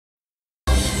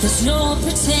There's no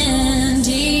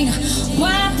pretending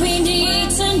what we need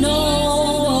to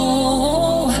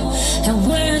know, and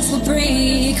words will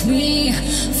break me,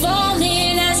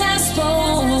 falling as I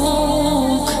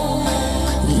spoke.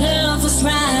 Love was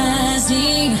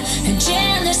rising and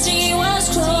jealousy was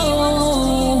close.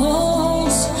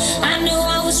 I knew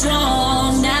I was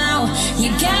wrong now, you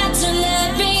got to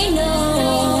let me know.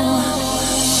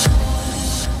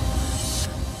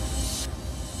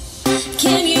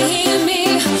 Can you hear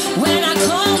me when I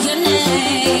call your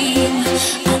name?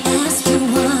 I ask you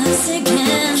once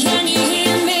again. Can you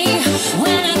hear me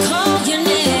when I call your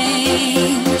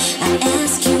name? I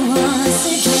ask you once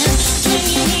again. Can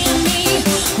you hear me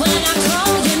when I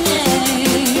call your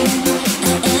name?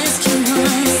 I ask you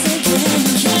once again.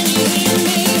 Can you hear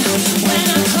me when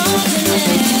I call your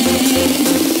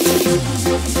name?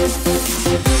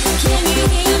 Can you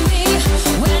hear me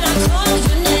when I call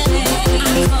your name?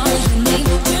 I call your name.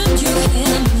 Do you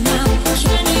hear me now?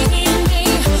 Can you hear me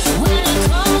when I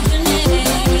call your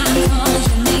name? I call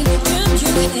your name. Do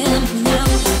you hear me now?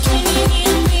 Can you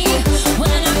hear me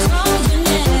when I call your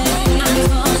name? I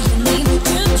call your name.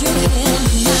 Do you hear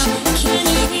me now? Can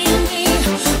you hear me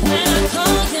when I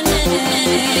call your name?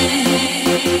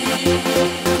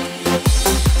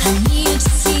 I need to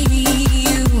see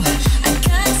you. I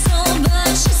got so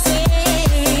much to say.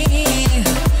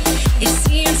 It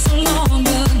seems so long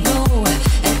ago,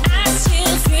 and I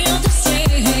still feel the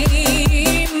same.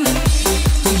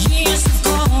 The years have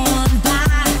gone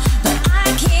by, but I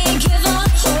can't give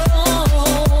up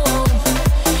hope.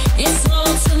 It's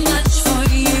all too much for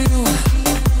you.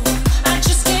 I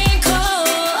just can't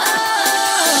cope.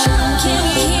 Can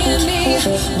you hear me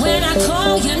when I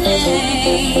call your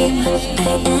name? I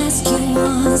ask you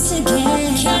once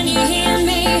again. Can you hear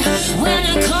me when I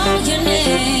call your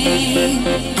name?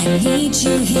 I need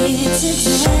you here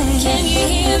today. Can you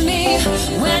hear me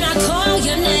when I call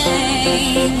your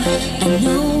name? I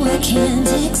know I can't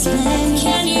explain.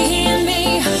 Can you hear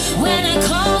me when I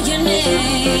call your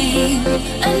name?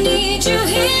 I need you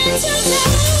here today.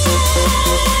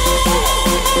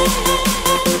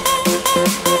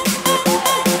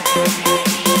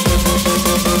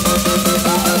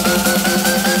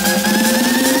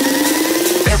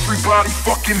 Everybody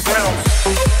fucking bounce.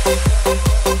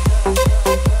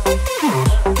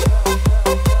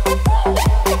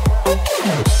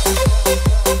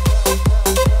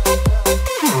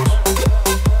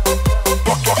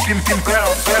 Fucking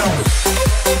bounce, bounce.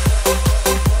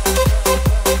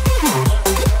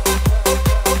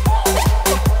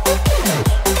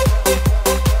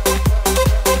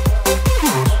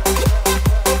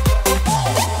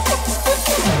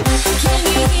 Can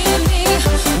you hear me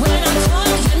when I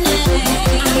call your name?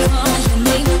 I call your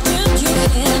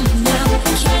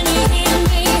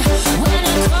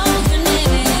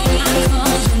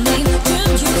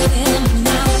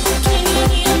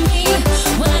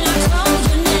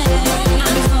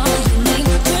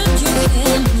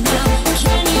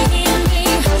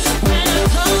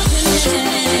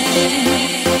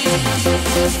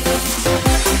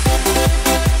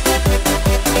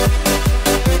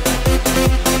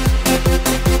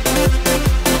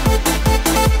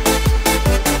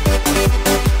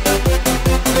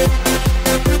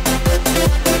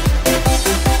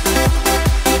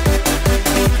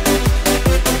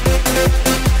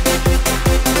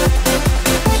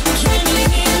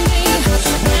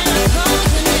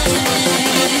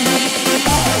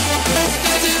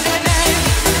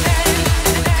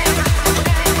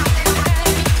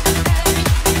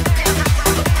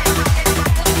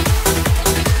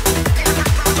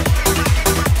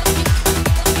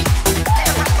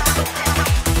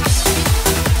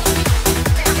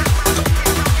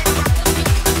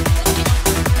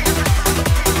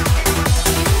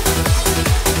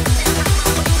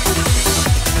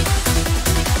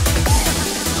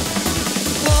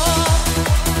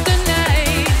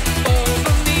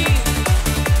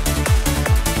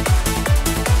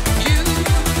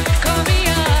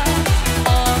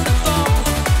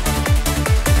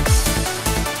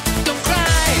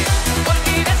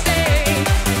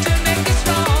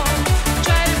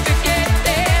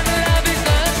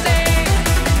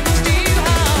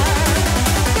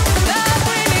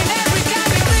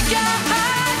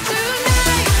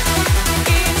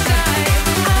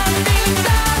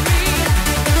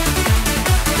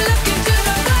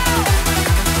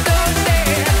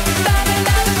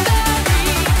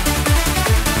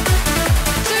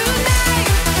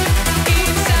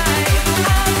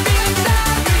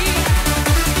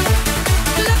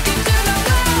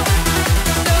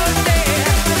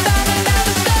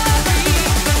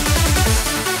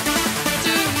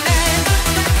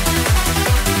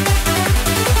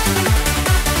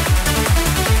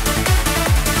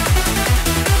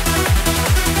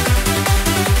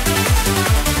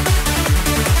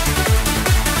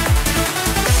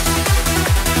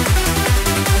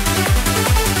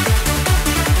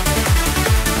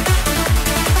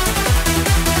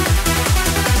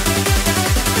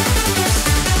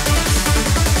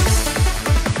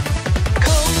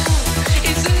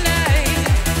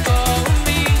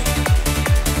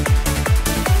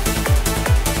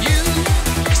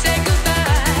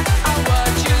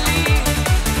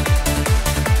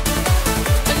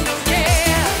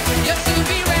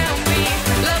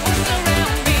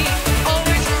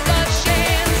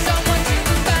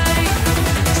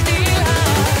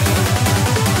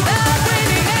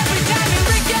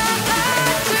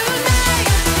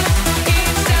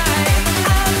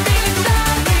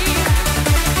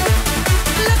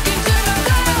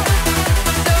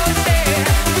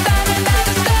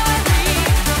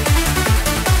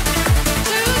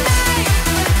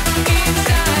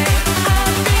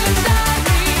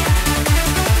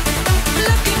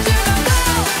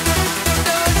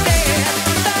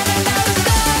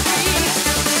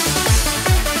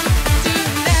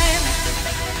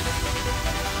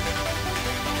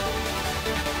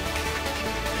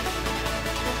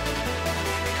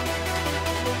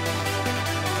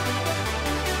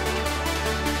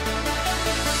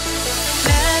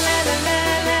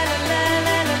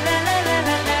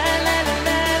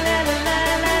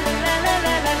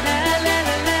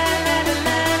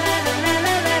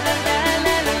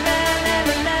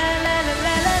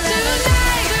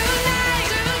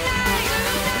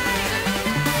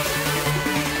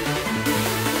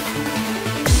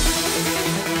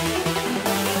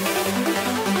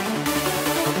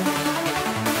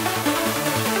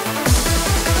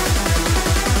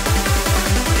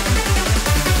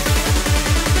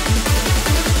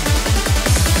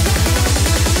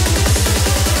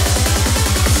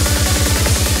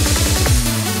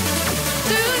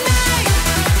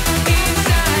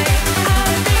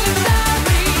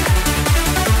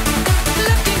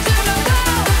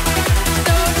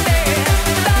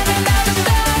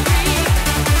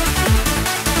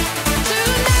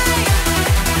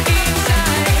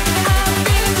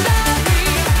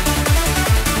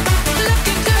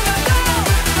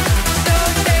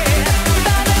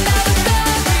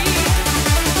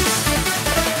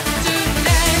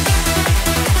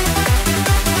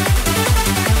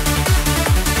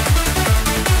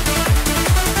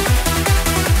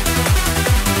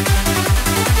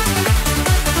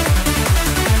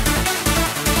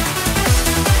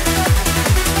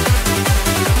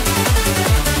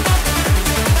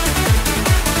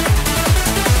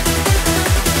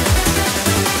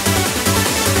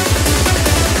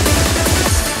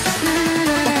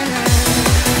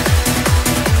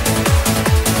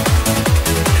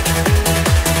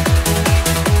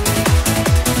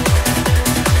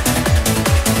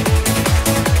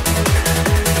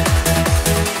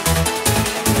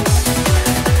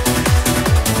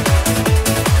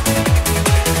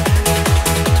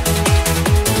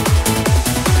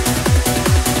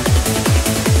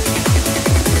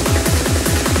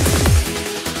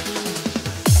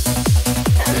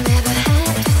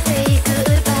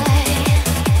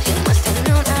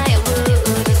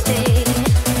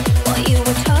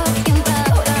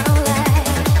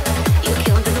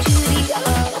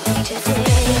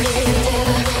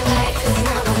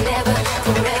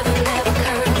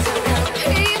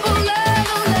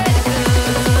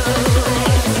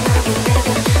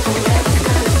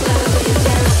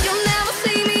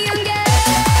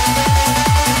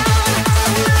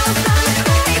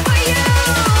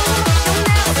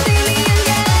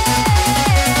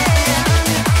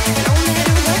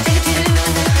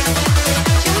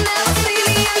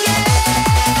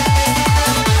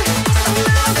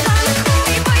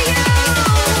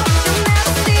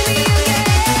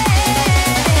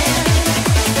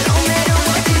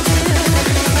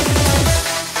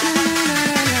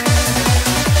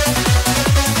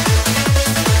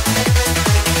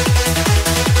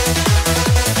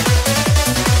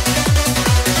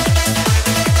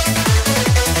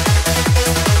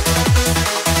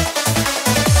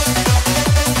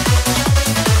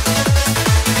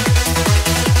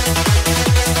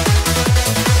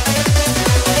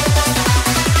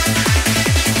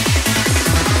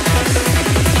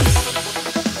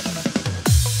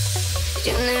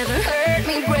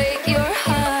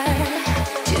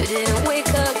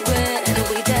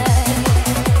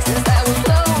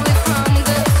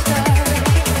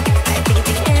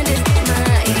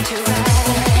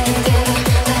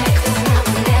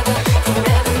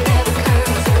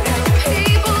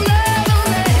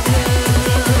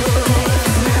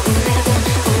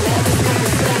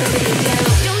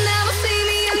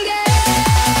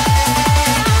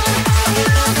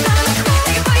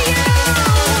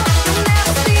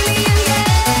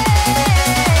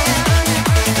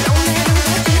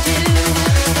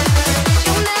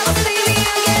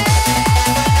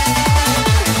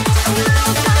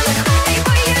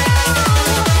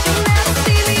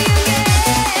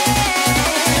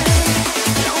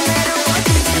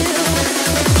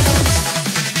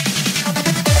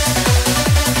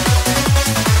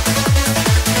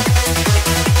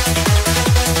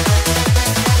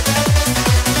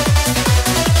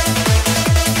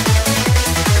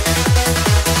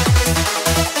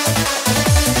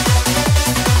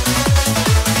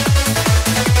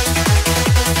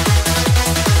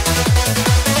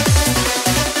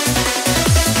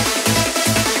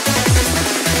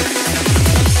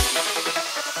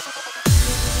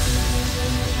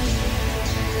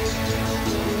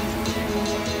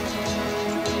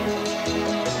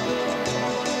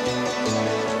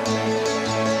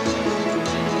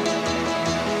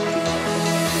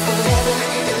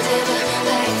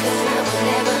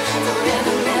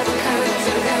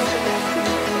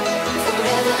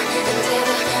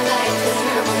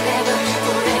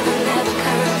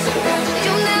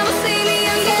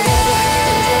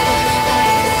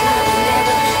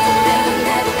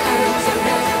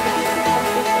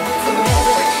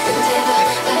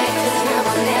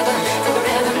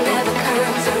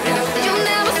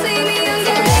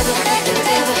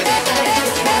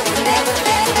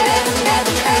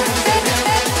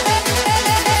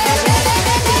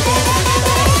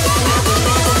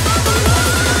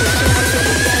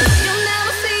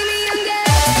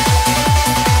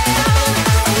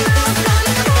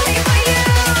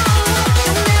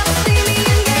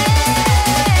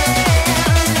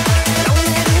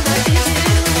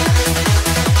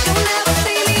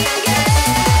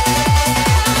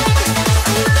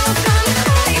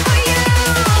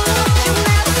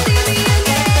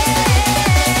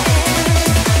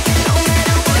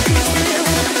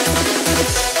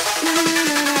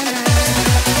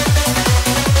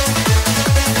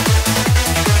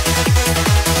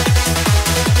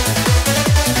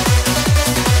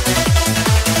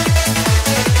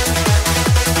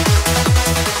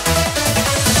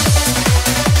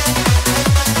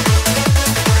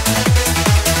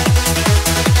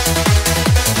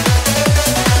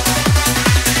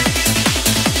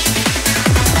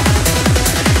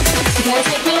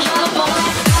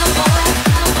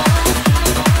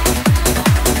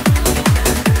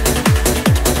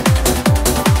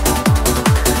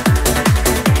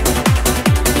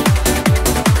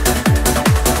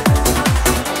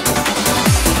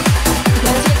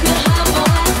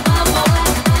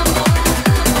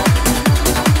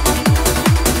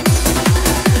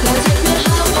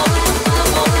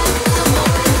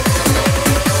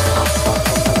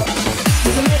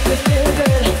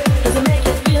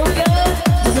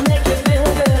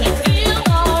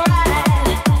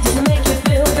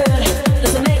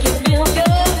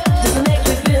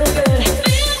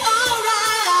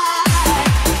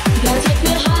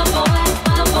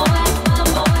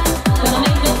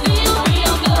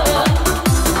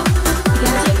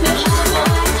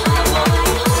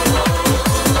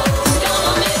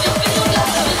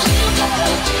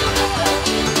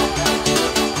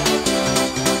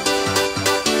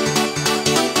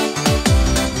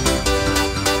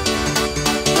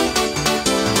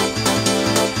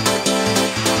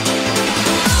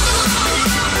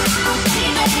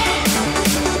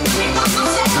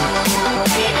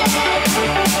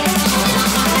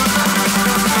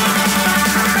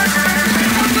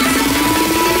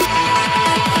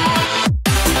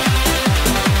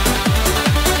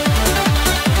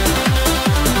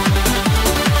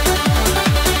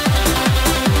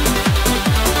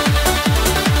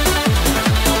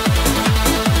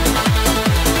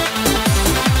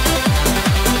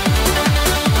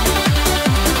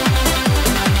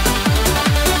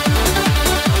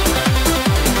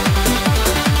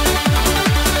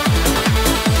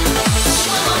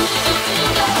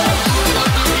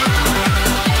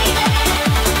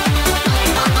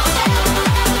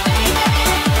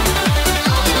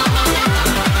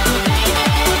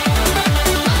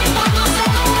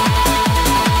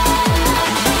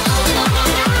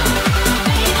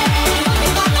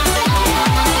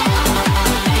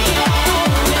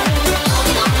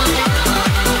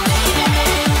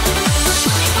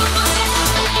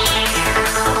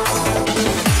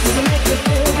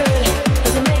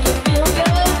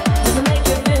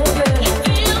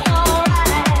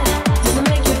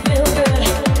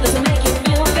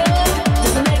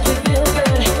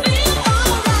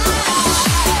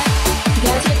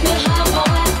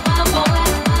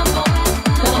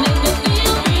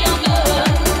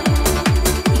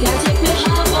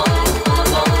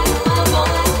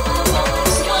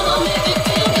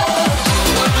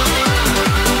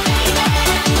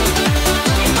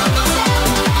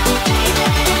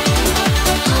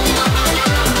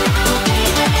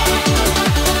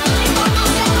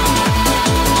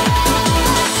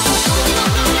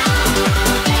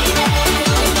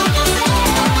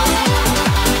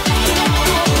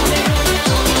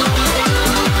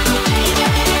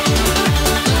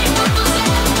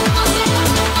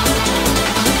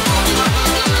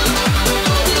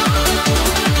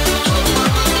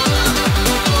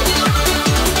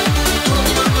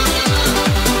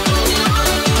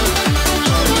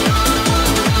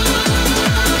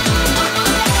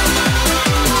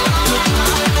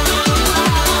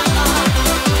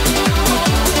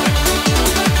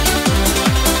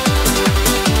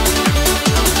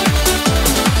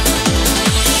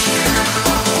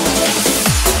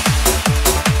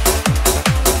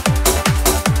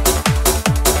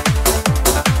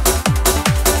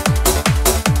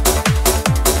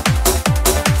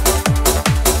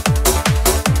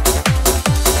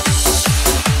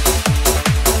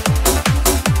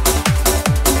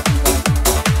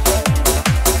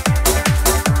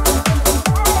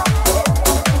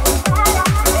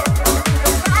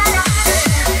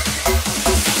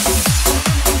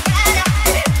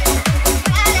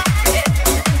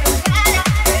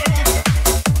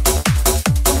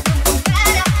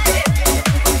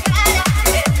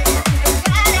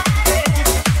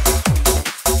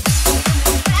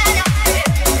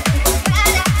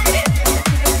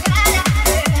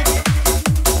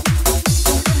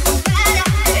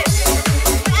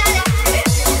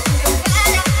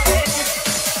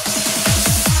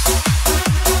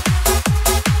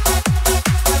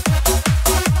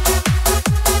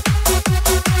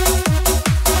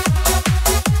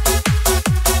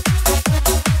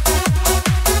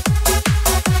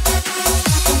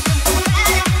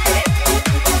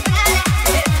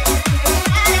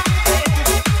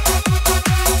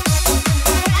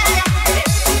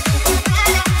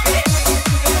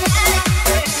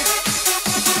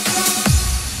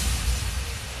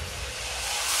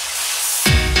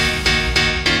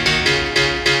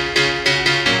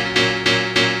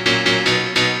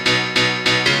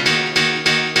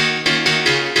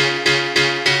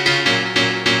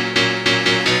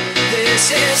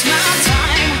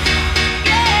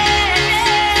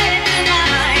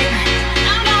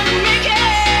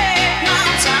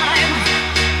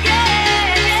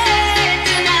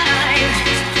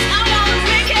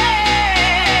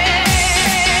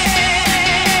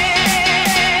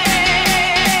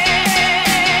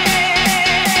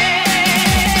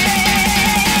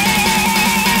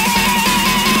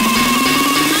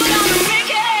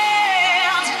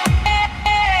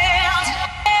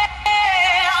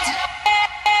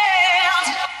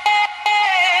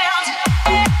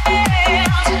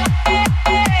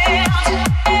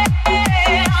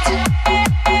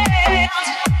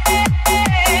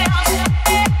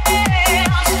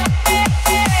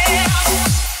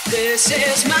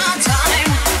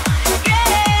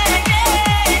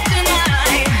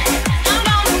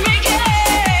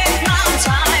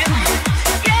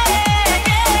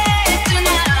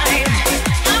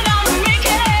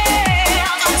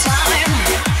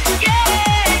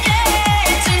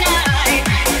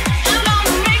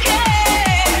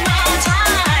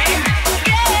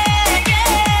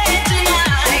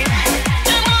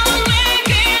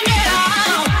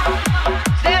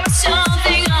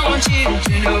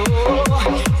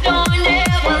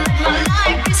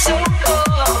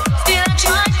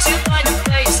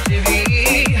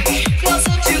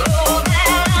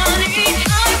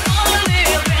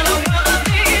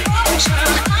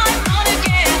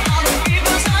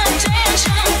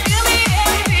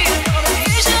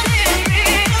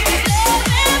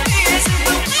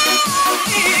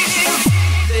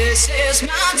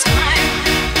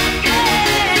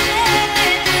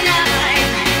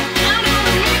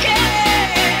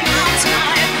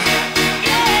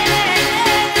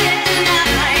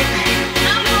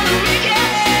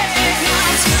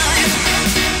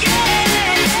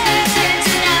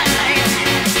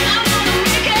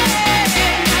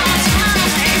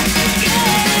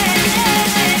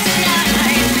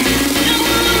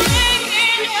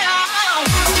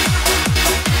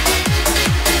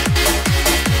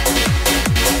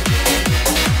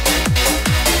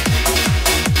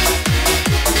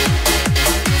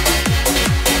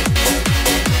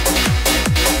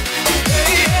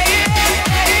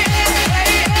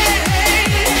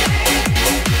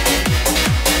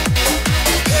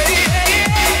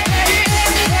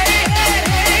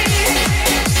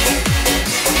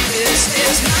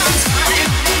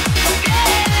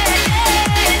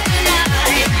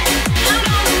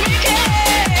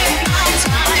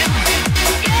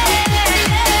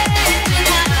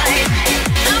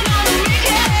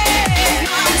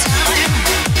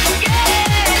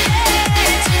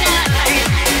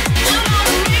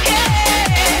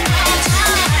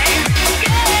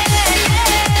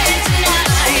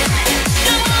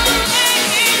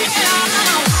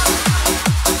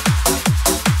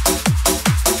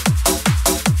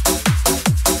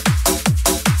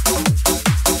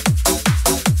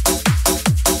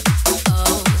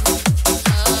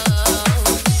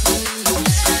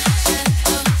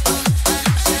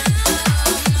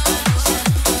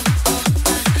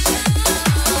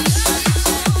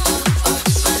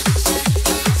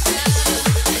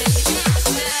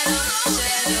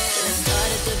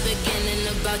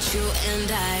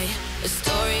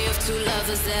two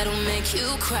lovers that'll make you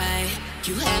cry.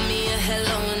 You had me a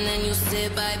hello and then you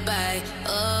said bye-bye.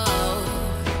 Oh,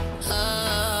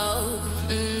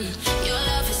 your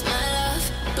love is my love,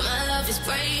 but my love is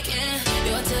breaking.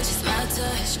 Your touch is my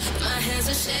touch, but my hands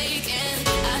are shaking.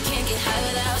 I can't get high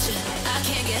without you, I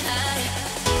can't get high.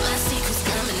 My secret's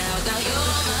coming out, now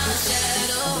you're my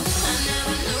shadow. I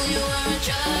never knew you were a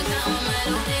drug, now I'm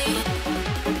melody.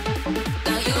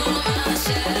 Now you're my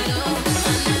shadow.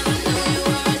 I never knew you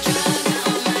were a drug, now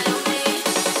I'm melody.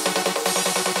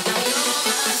 Now you're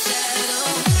my shadow.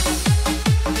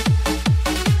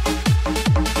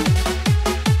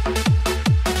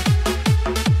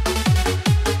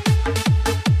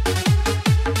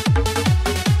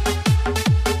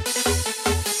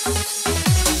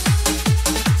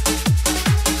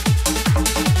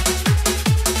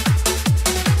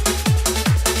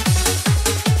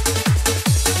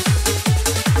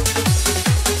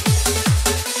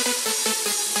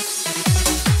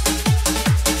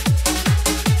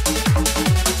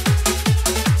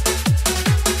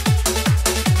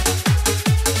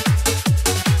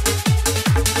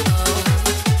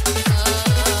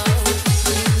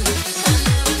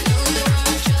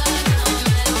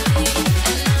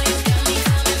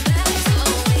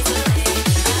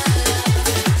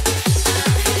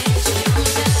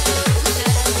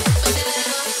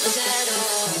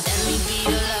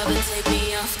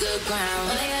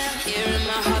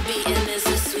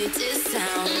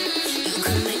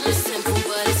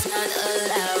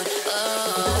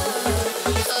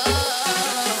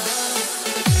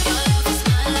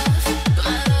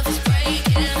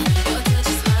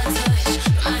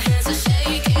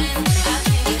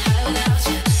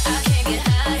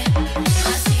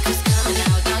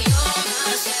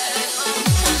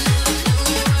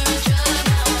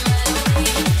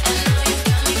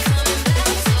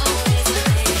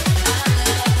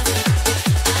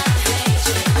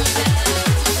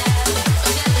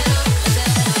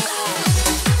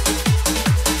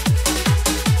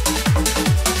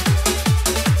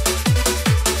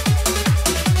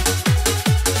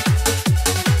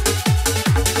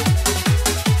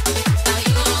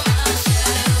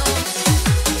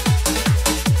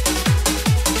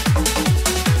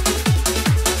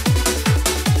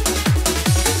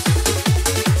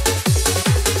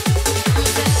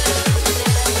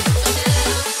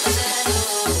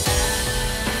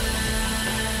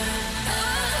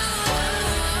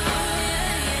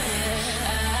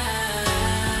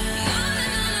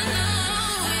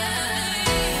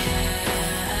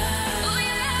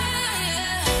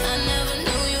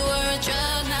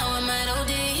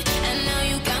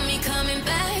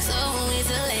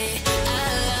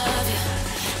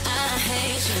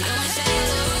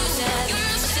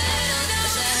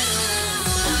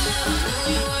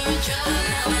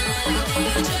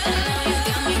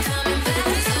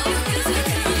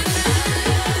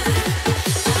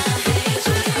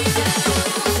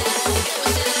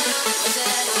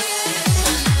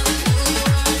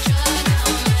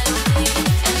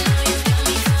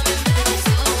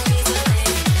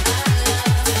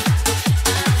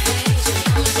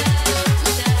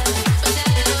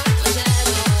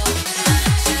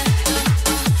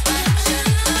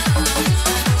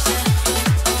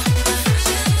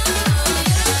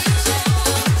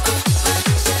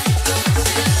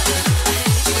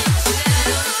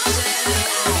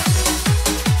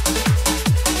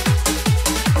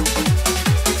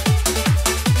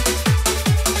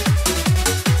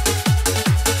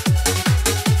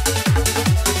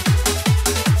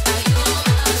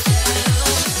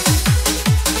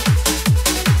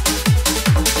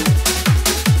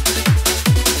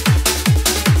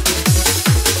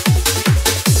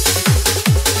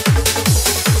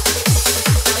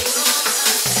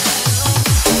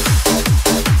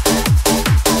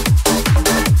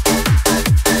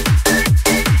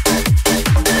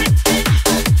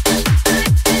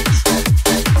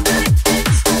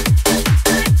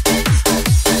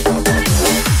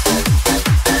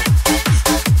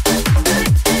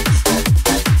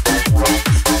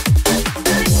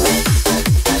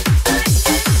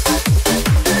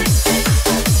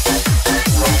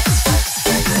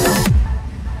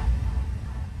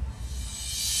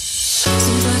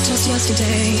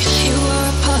 Yesterday, you were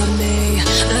a part of me.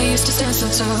 I used to stand so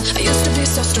tall, I used to be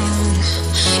so strong.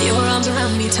 Your arms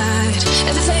around me tight,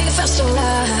 everything felt so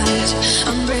light.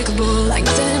 Unbreakable, like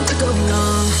nothing could go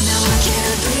wrong. Now I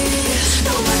can't breathe,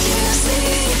 no I can't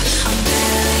sleep. I'm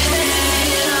barely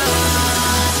hanging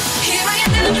on. Here I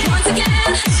am once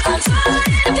again, I'm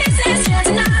falling to pieces. Can't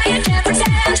deny it, can't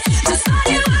pretend. Just thought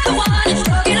you were the one,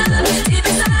 broken up deep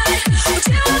inside. But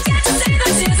you won't get to see the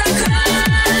tears I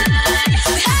cried.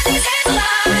 We had these hazel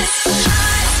eyes.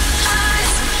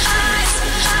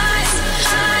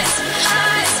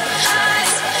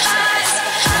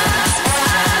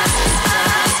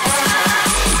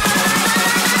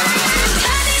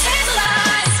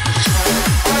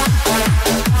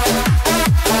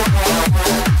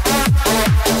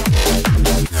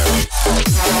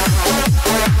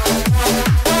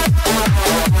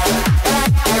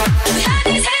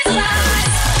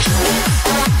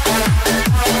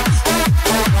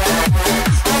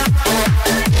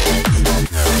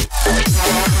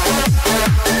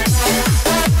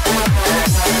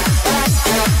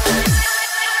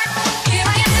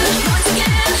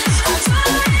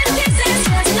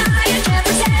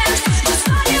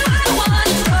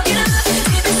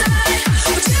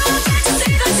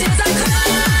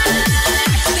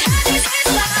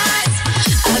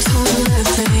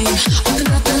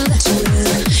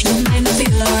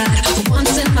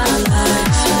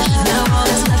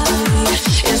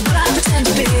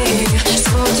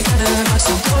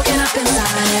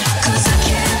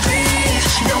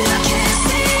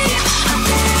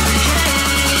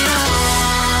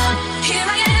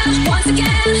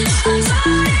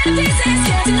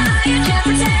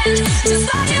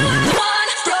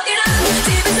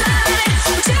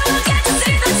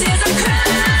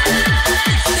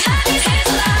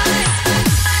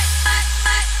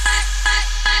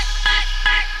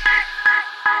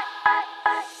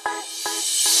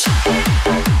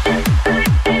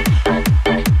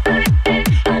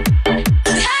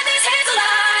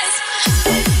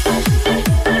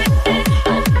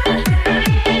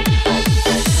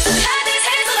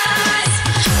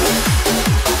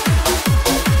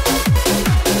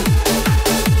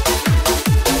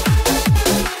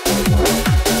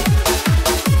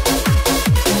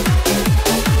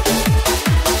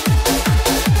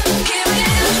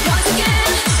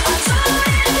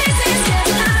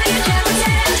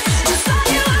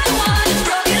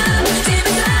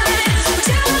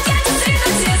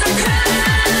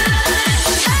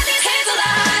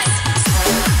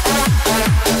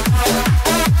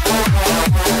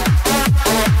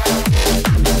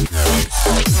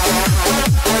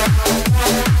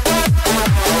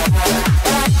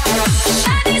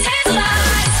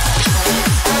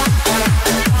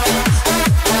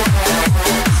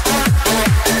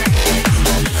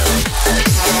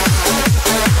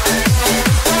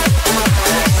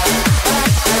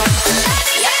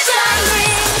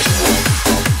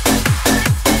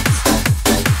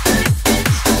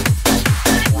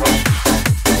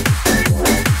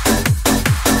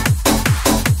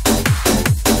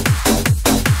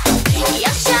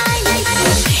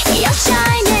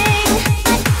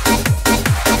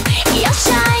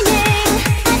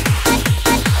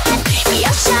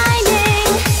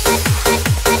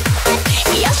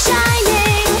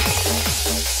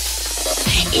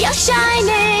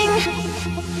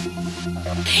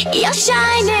 You're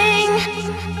shining.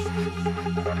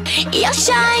 You're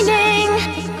shining.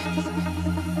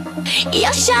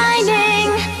 You're shining.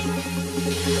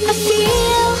 I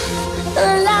feel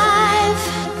alive.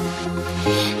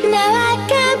 Now I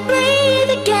can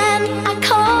breathe again. I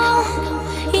call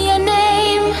your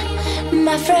name,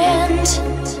 my friend.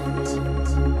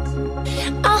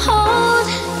 I'll hold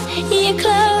you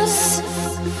close.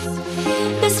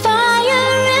 There's fire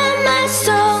in my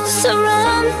soul, so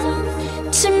run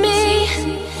to me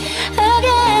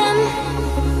again.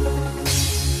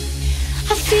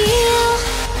 I feel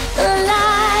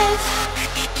alive.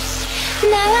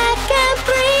 Now I can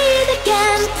breathe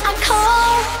again. I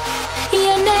call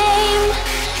your name,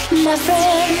 my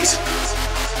friend.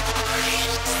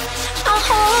 I'll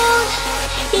hold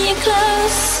you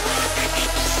close.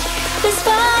 There's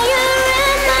fire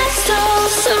in my soul,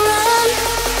 so run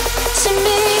to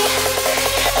me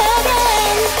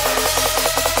again.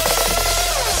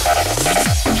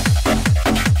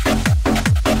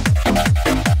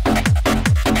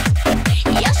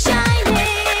 You're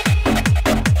shining.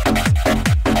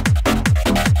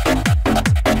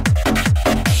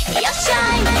 You're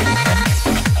shining.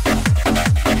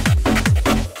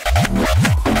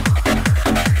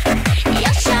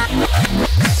 You're shining.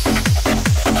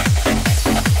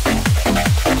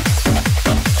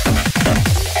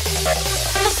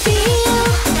 I feel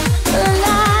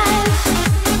alive.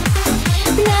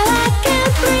 Now I can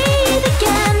breathe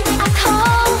again. I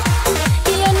call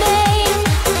your name,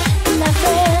 my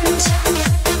friend.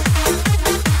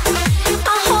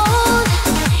 I hold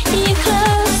you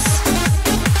close.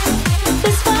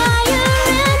 There's fire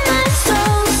in my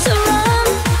soul, so run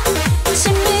to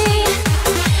me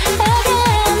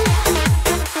again.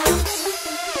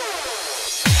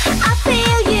 I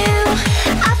feel you.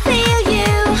 I feel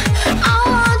you. I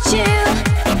want you.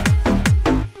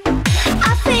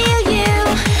 I feel you.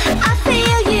 I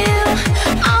feel you.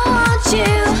 I want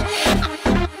you.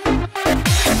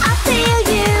 I feel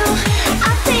you.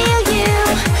 I feel you.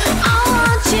 I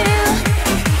want you.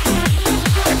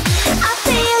 I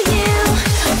feel you.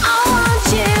 I want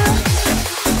you.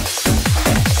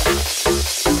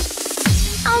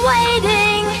 I'm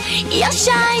waiting. You're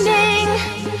shining.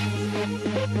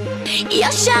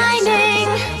 You're shining.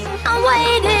 I'm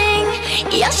waiting.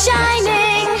 You're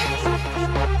shining.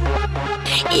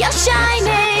 You're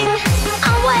shining.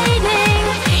 I'm waiting.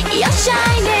 You're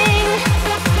shining.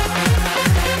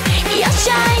 You're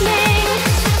shining.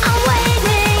 I'm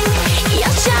waiting.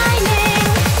 You're shining.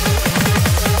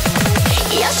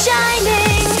 You're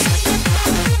shining.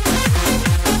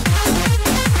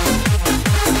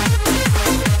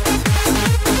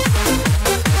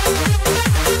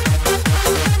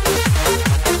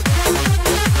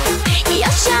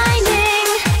 You're shining.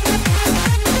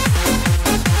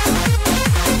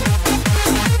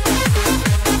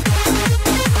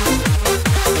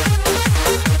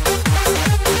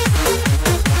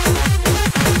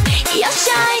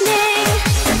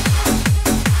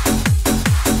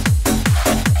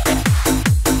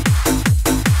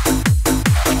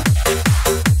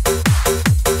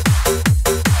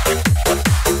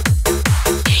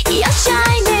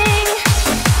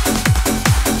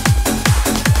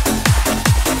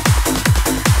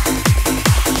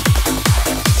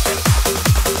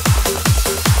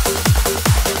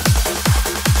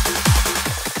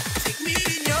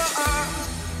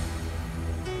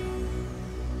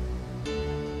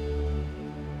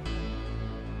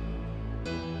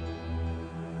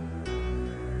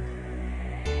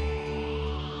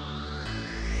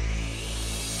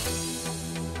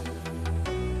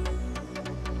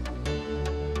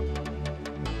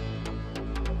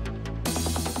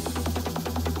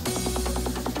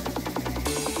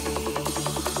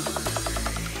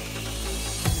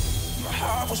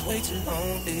 was way too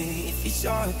lonely. If you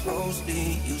saw it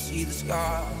closely, you see the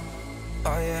scar.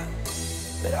 Oh yeah.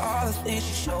 But all the things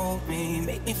you showed me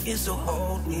make me feel so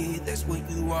holy. That's what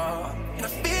you are. And I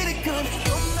feel it coming.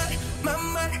 You're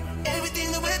my, everything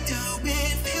that we're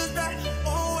doing feels right.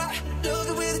 Oh, I love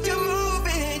the way that you're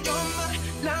moving. You're my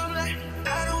limelight.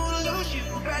 I don't wanna lose you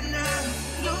right now.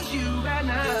 Lose you right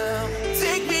now.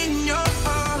 Take me in your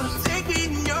arms. Take me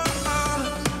in your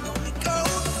arms. Let me go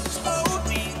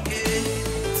slowly, yeah.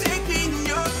 Take me in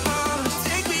your arms.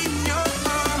 Take me in your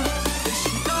arms. 'Cause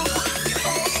you know you're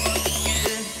holding me,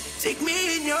 yeah. Take me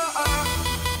in your arms.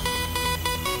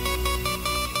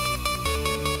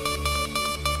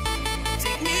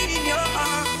 Take me in your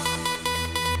arms.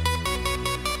 Take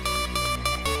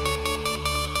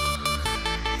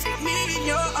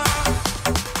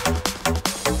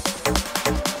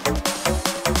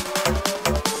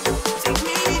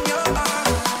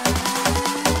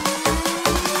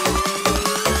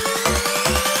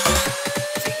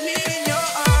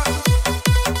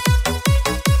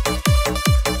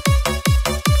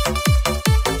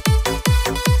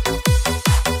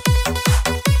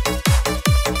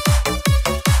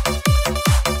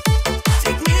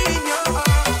me in your arms.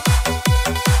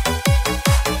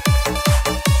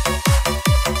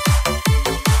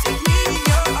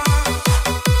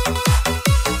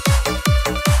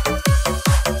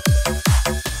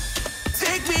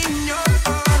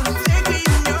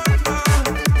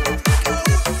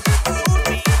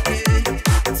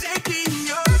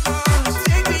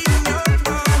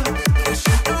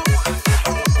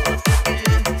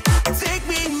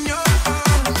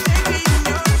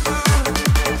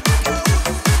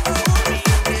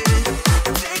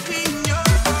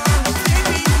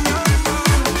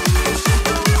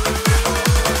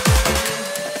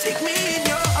 Take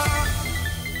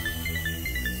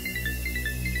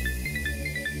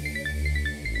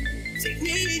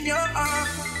me in your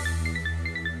arms.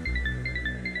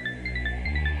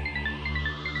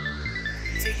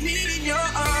 Take me in your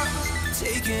arms.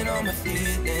 Taking all my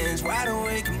feelings, wide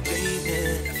awake and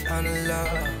bleeding. I found a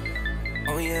love,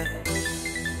 oh yeah.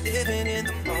 Living in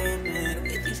the moment,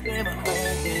 if you where my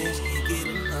home is, can't get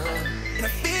enough. And I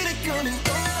feel it coming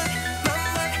on, my,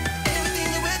 everything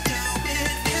that we're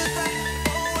doing feels right.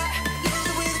 Oh, I love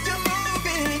the way that you're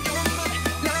moving. You're my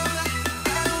limelight.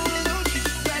 I don't wanna lose you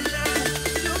right now.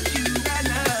 Lose you right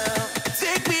now.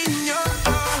 Take me in your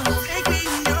arms. Take me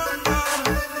in your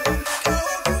arms.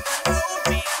 Hold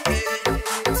me, yeah.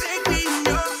 Take me in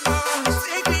your arms.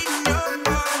 Take me in your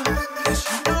arms. 'Cause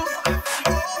you know I'm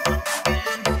holding.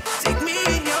 Take me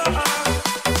in your arms.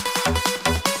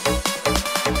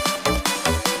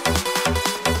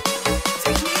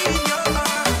 Take me in your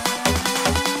arms.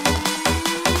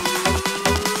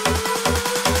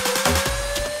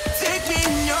 Take me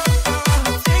in your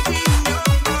arms. Take me in your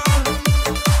arms.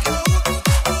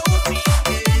 Hold me,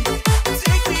 yeah.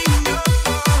 Take me in your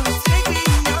arms. Take me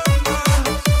in your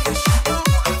arms. 'Cause you know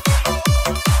I'm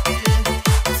holding.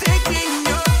 Take me in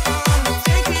your arms.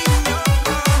 Take me in your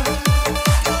arms.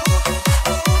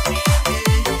 Hold me,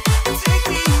 yeah. Take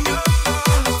me in your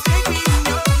arms. Take me in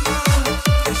your arms.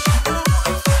 'Cause you know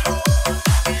I'm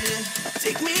holding.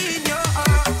 Take me in your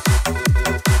arms.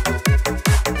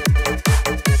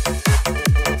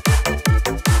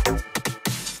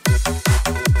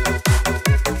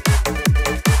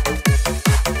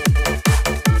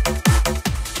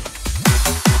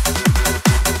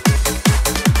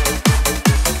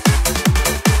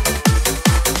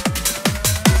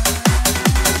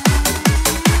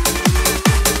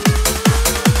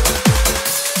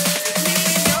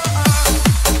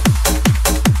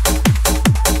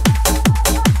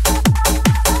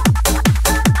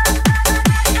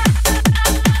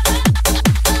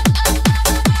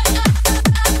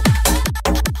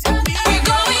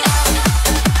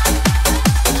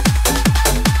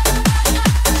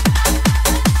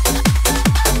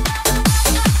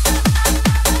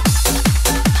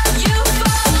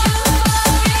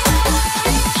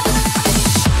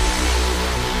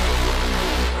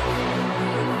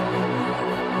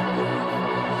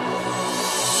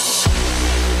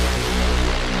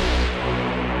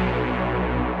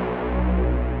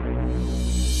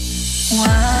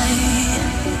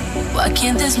 Why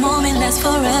can't this moment last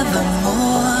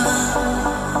forevermore?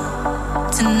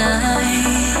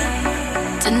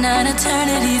 Tonight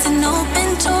eternity's an open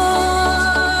door.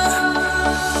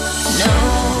 No,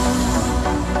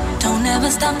 don't ever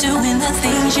stop doing the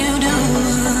things you do.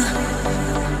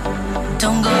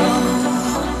 Don't go,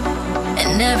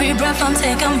 and every breath I'm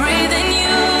taking, I'm breathing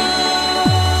you.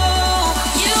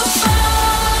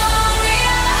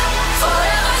 Euphoria,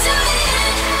 forever till the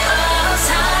end of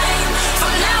time.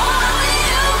 From now on,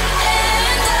 you.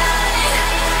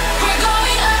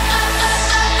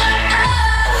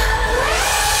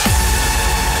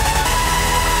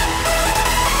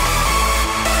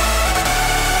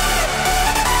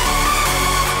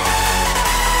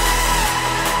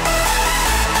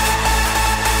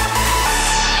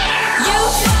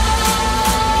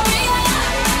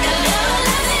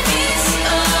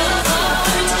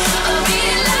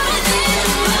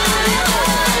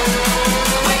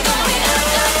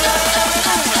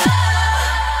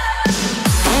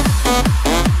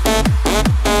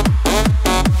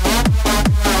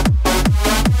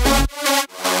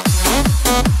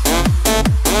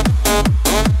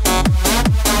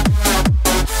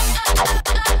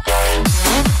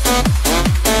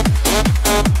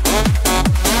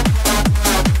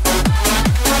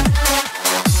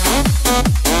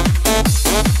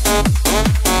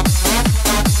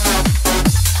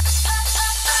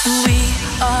 We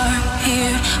are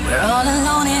here, we're all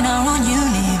alone in our own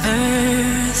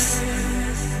universe.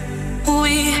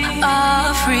 We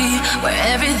are free, where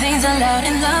everything's allowed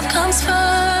and love comes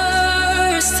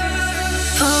first.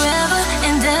 Forever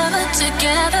and ever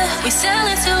together, we sail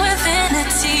into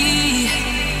infinity.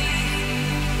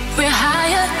 We're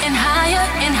higher and higher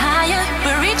and higher,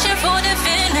 we're reaching for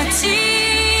divinity.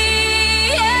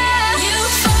 Yeah.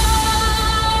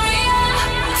 Euphoria,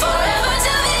 forever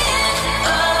till the end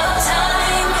of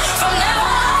time. From now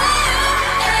on,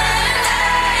 you and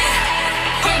I,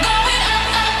 we're going up,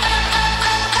 up, up,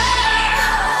 up, up,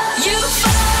 up.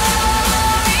 Euphoria,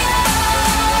 we're going up,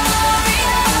 up, up, up,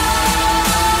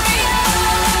 up.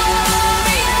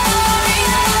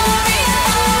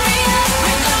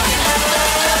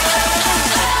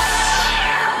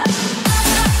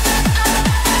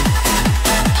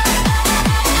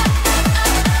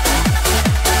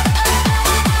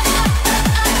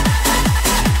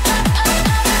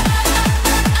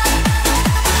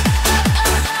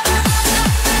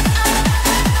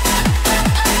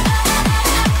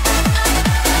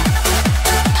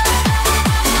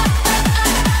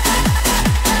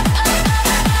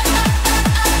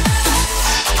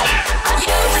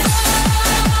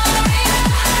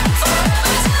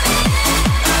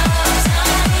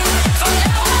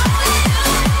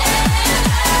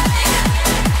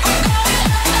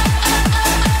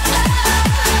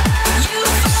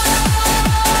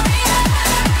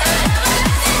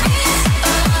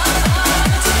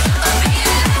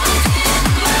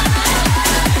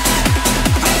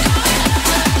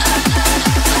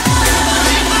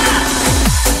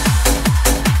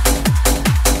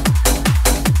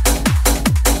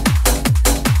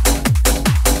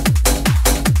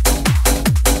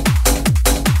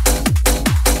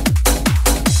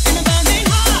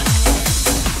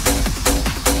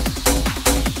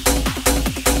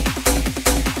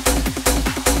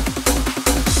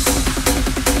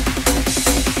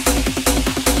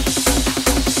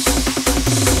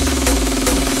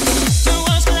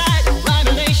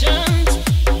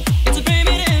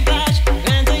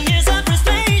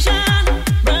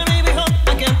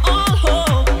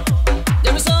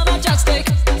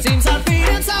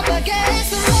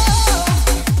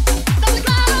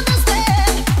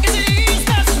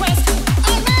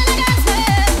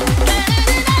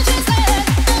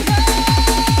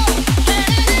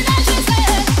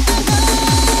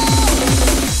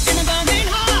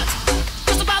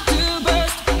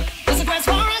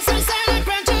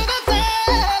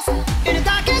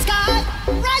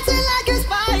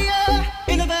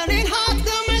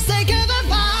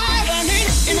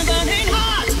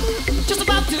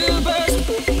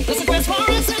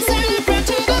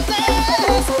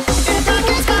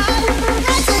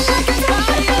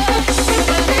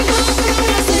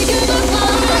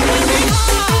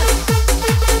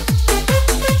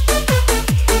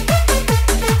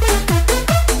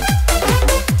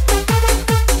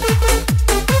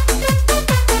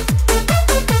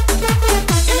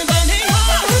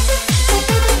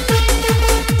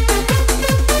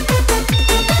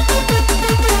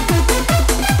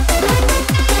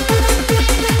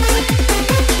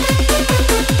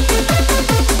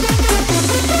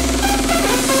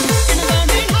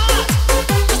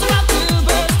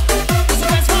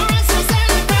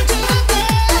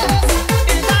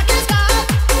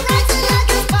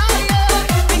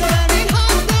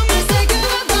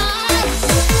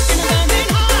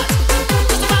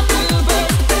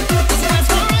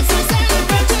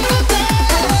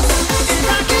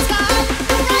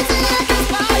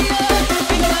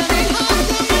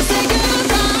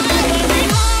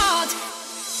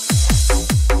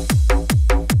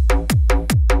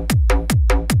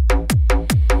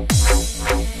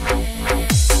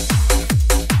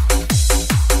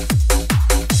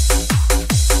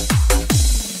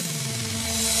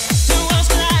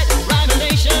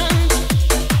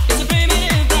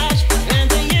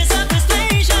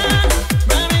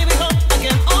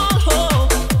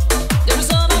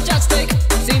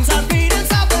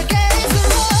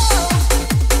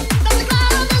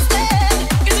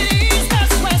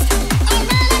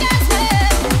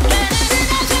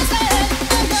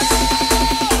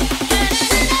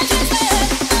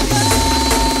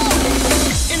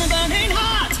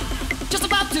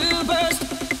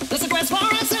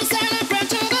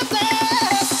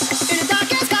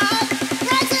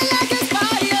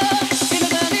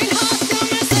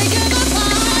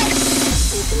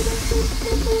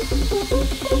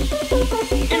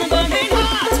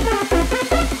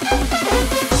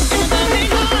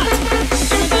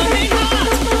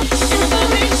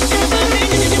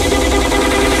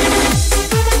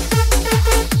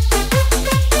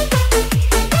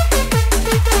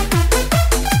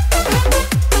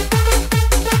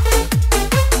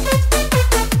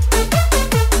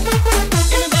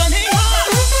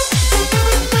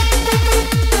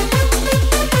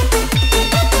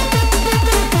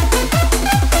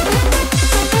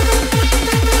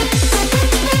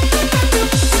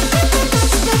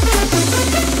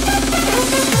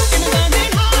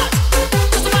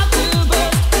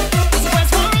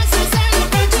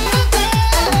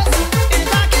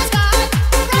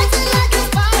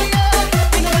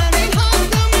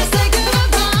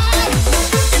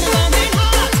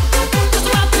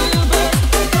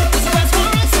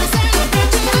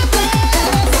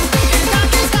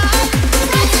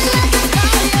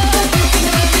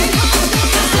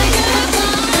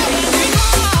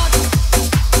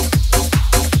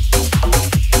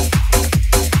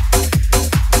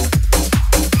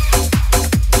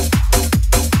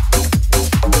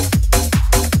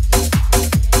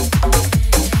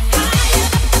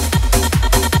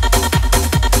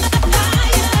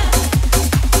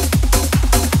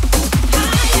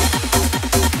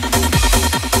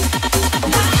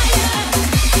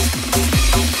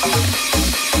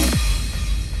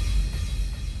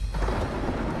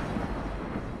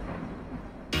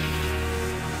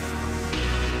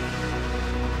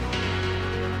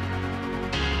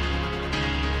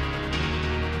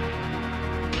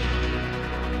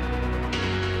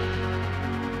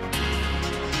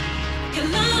 Your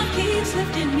love keeps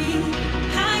lifting me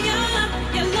higher.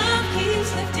 Your love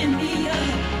keeps lifting me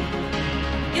up.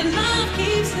 Your love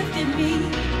keeps lifting me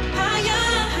higher.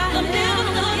 I'm never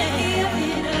gonna give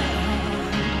it up.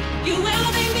 You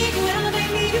elevate me, you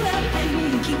elevate me, you elevate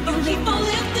me. Keep on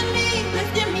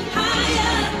lifting me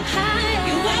higher, higher.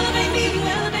 You elevate me, you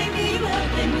elevate me, you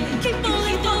elevate me. Keep on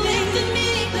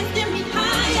lifting me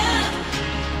higher,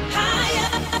 higher,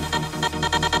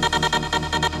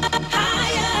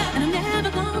 higher. And I'm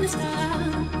never gonna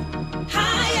stop.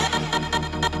 Higher.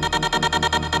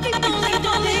 Keep on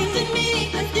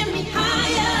lifting me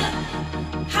higher,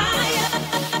 higher,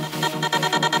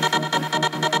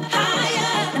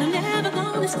 higher. And I'm never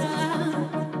gonna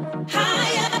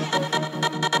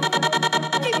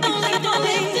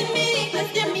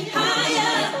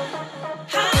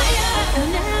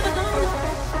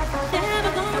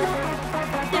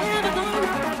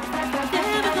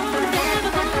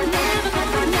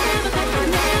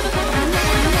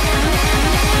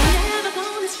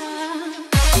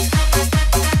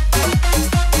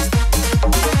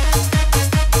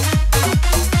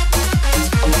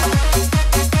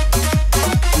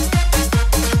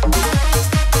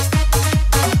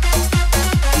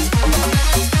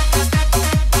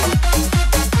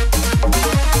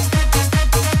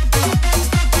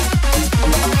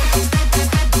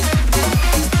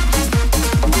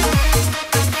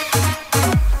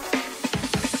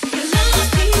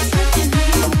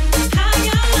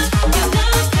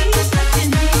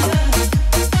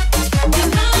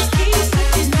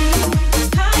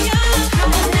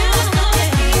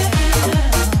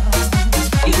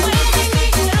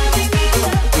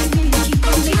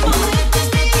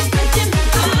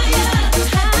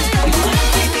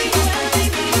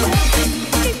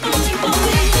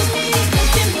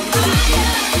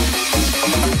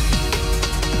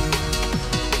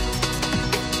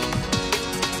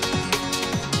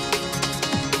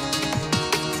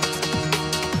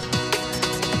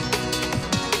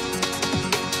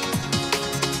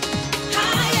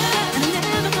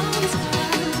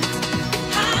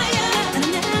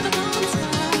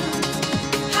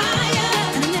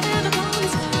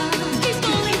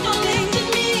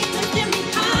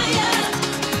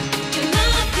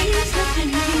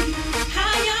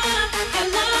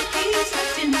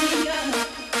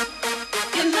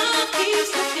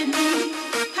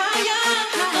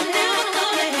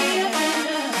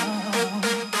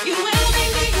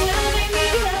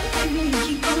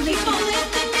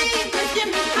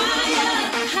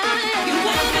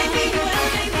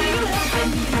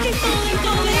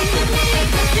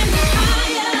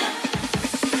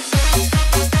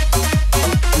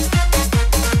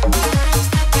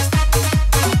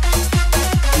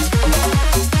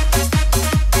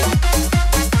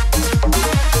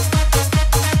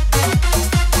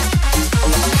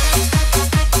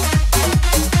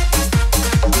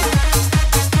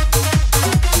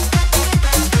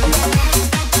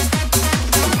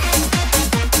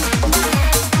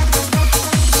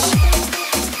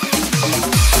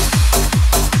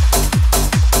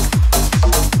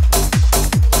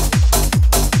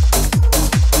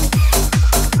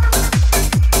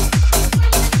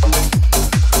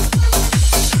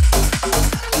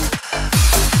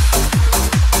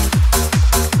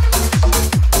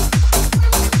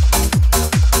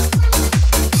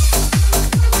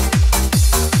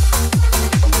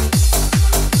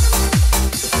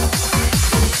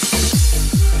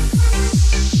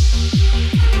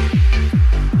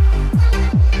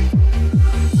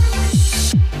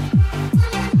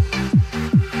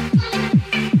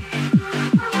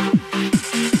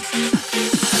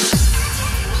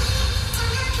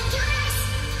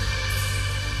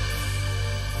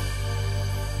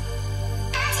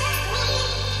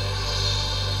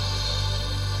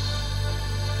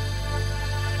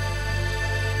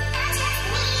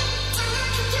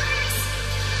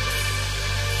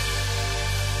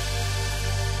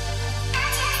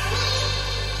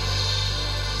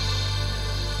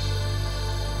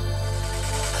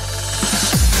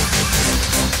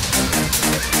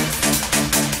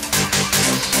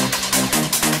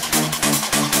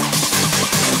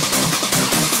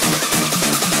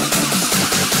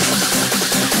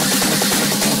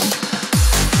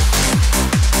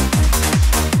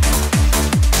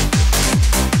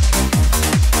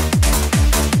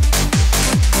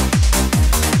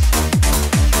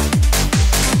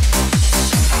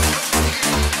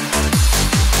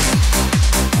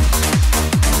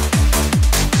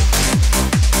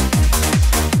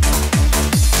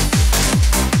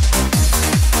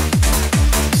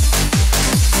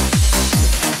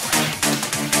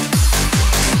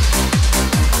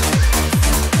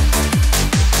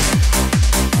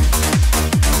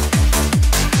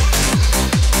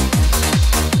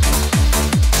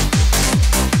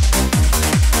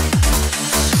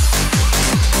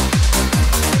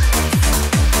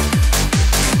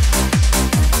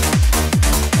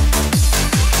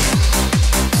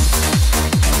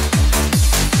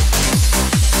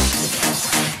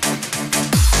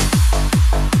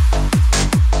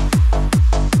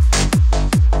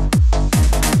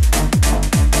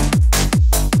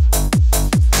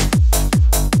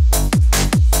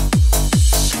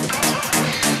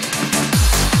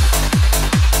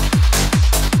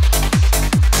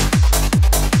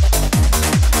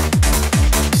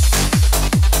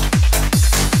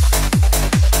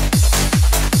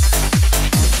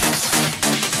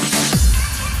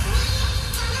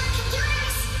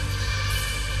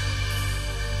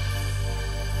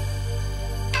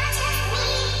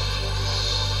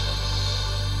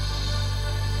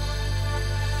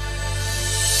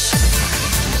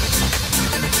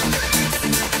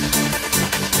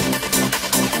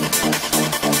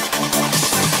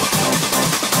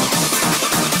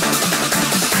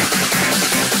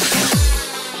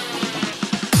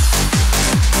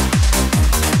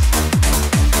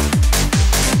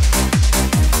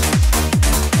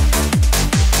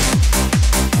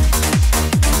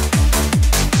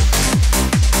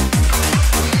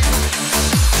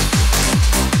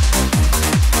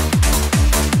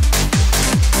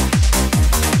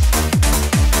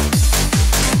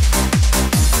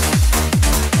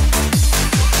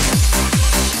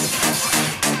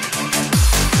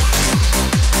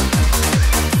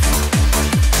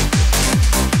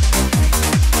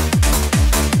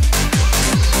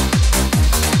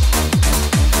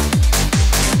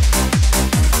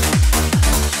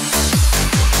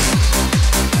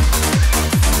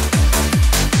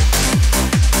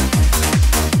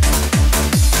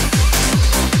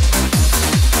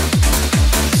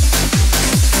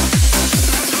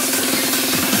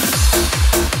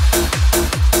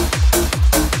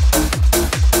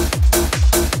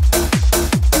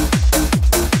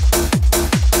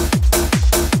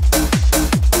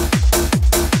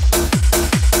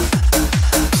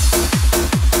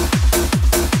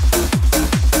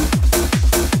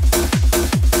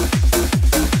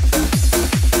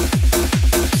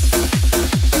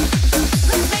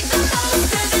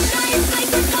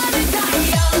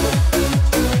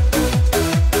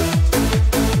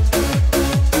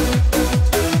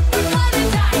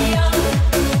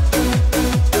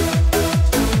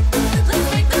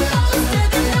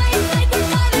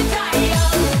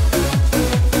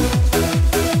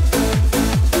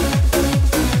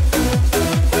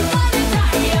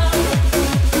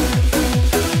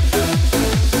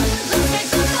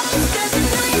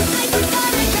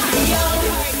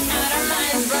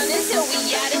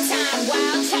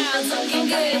looking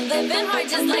good, living hard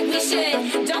just like we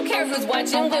should. Don't care who's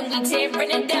watching when we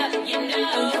tearing it up. You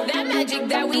know that magic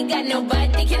that we got,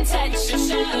 nobody can touch.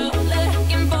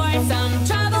 Looking for some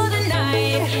trouble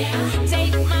tonight.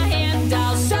 Take my hand,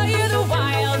 I'll show you the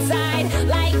wild side.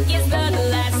 Like it's the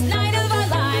last night of our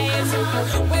lives.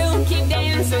 We'll keep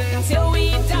dancing till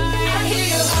we die. I hear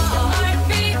your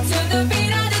heartbeat to the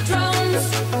beat of the drums.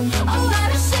 Oh,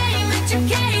 what a shame that you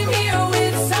came here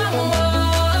with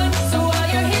someone. So while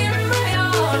you're here in my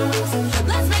arms,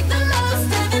 let's make the most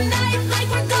of the night like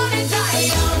we're gonna die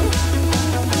young.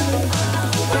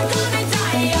 We're gonna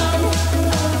die young.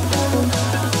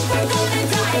 We're gonna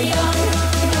die young.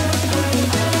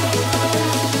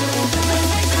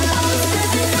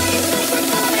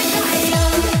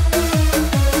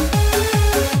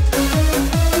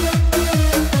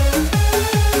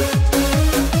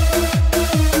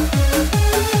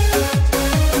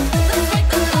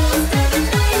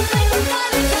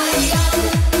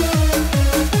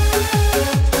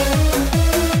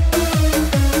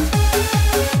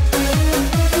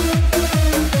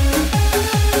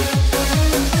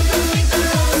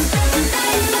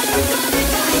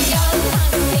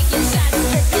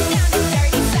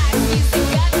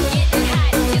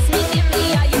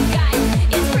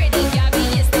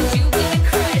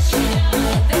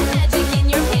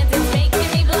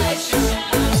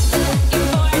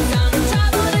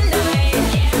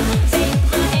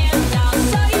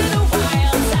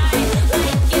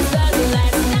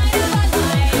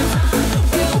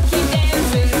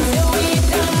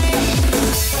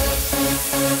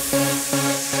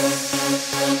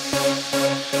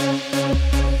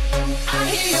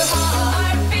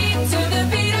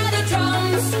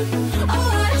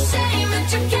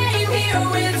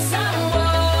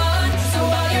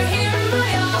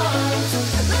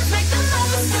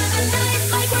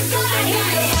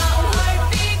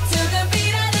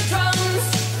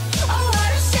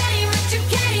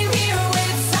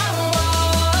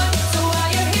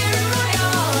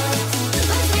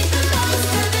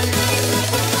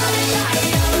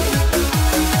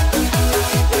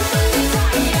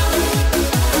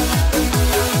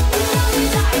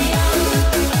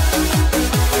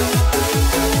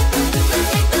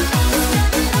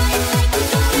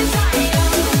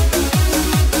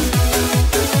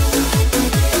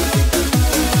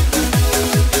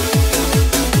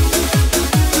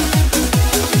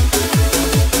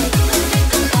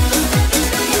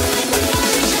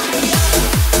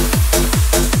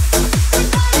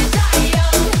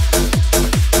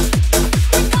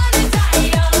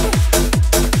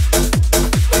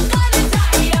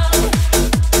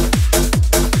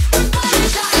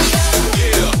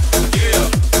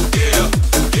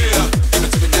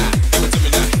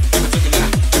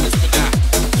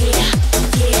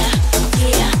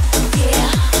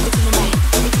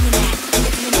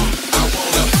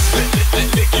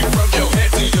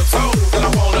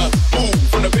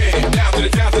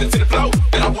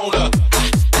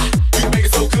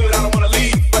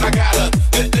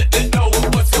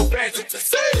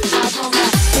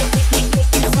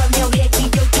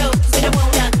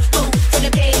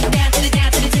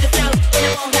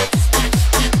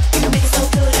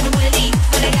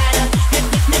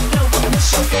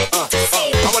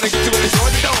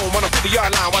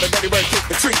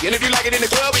 And if you like it in the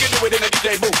club, we can do it in the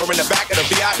DJ booth or in the back of the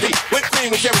VIP. Whipped cream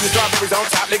with cherries and strawberries on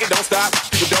top, nigga, don't stop.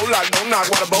 People don't lock, don't knock,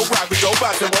 water boat rock. We go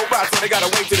bots and robots, so they gotta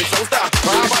wait till the show stop.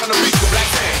 Or how about on the beach with black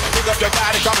sand? Pick up your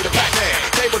body, call me the Pac-Man.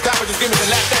 Table time, just give me the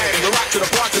last thing. The rock to the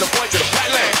part, to the point, to the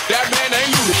flatland. That man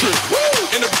ain't ludicrous. Woo!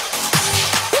 In the,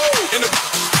 woo! In the,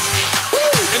 woo!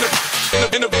 In the,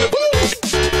 in the, woo!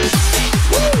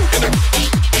 Woo! In the,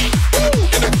 woo!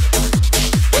 In the,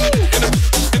 woo! In the,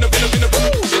 in the, in the, in the, woo!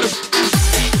 In the,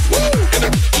 woo! In the,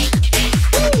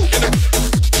 woo! In the,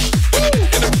 woo!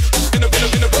 In the, in the,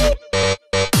 in the, woo!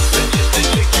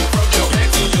 Lick you from your head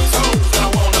to your toes. And I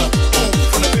wanna move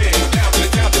from the bed down to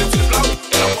the floor.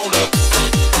 And I wanna,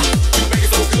 you make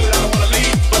it so good, I don't wanna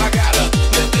leave, but I gotta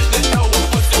let know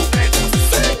what's so fancy to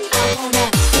say. I wanna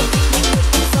lick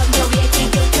from your head to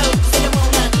your toes. And I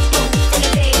wanna move from the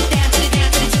bed down to the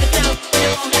floor. And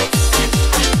I wanna,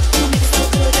 you make it so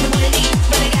good, I don't wanna leave,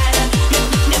 but I gotta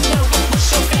let know what's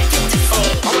so fancy to say.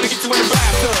 I wanna get you in the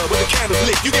bathtub with the candles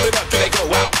lit. You give it up till they go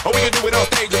out. Or we can do it on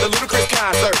stage at the ludicrous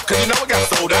concert. Cause you know it got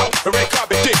sold out. The red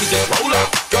carpet dick, you just roll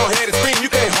out. Go ahead and scream, you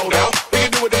can't hold out. We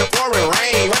can do it in the pouring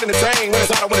rain, running the train when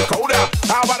it's hot or when it's cold out.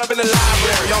 How about up in the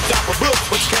library on top of books,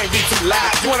 but you can't be too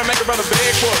loud. You wanna make a brother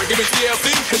beg for it, give me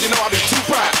TLC, cause you know I'll be too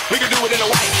proud. We can do it in the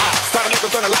White House, try to make us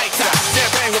turn the lights out.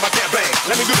 Champagne with my campaign,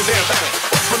 let me do the damn thing.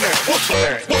 What's from there, what's from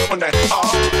there, what's from there?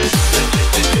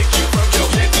 Lick you from your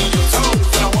head to your toes,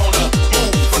 and I wanna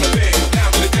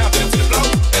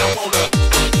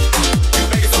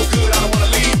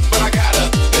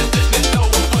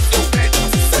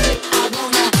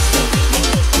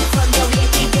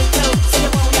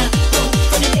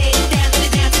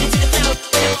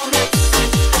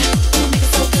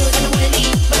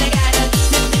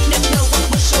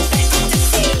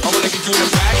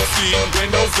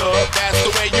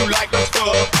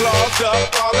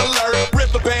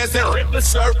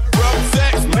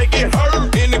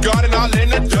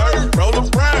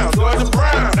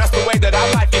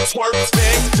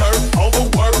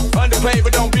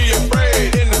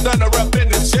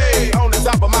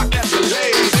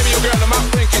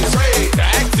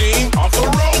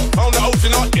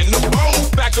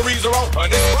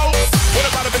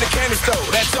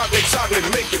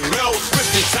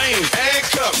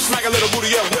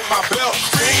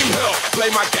play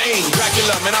my game.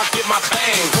 Dracula, man, I'll get my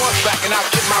pain. Horseback and I'll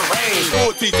get my range.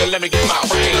 Full teeth and let me get my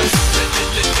range.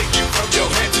 Lick you from your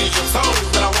head to your toes.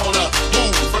 And I wanna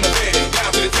move from the bed down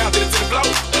to the floor.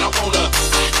 And I wanna,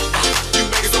 you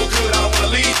make it so good, I don't wanna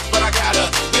leave. But I gotta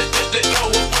know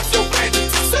what's your plan to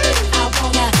say. I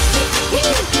wanna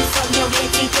lick you from your head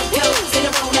to your toes. And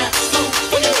I wanna move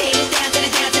from the bed down to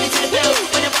the floor.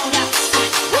 When I wanna,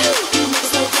 you make it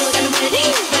so good, I don't wanna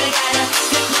leave. But I gotta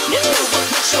know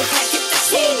what's your plan to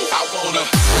say. I wanna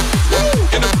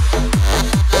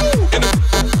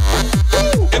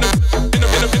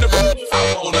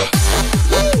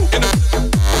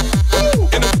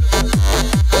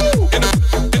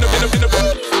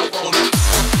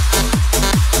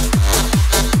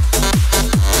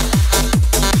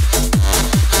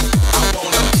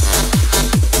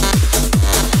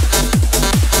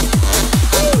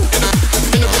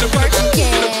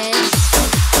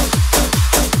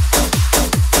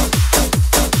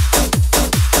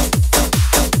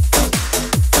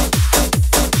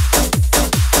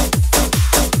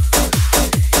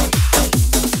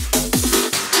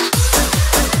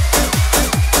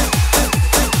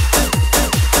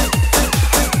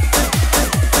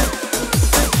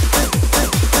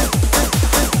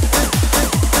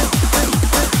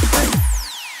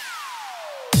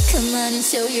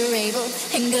show you're able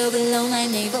and go below my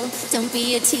navel. Don't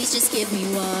be a tease, just give me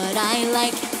what I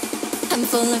like. I'm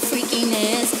full of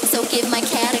freakiness, so give my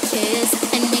cat a kiss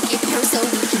and make it purr so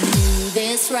we can do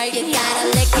this right. You gotta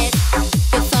lick it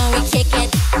before we kick it.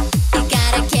 You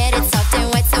gotta get it soft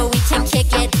and wet so we can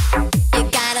kick it. You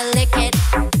gotta lick it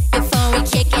before we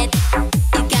kick it.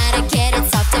 You gotta get it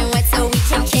soft and wet so we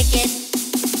can kick it.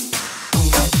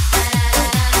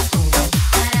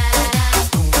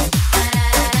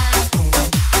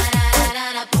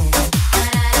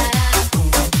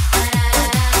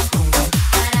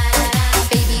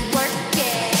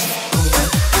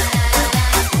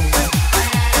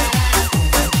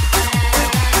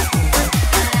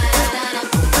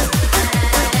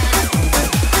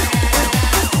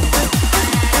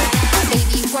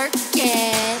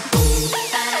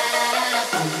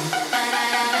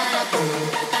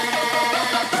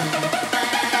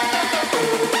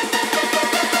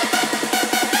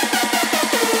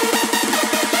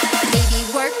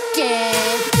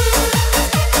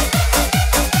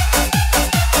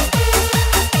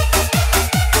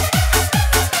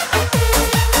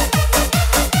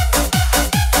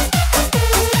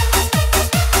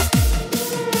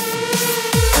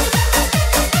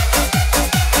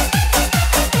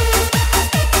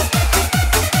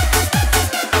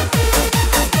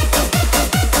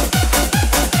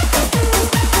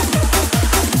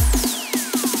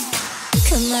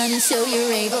 Show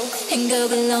you're able and go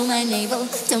below my navel.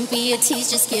 Don't be a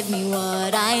tease, just give me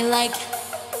what I like.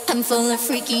 I'm full of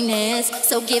freakiness,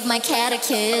 so give my cat a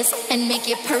kiss and make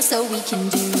it purr so we can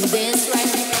do this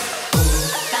right.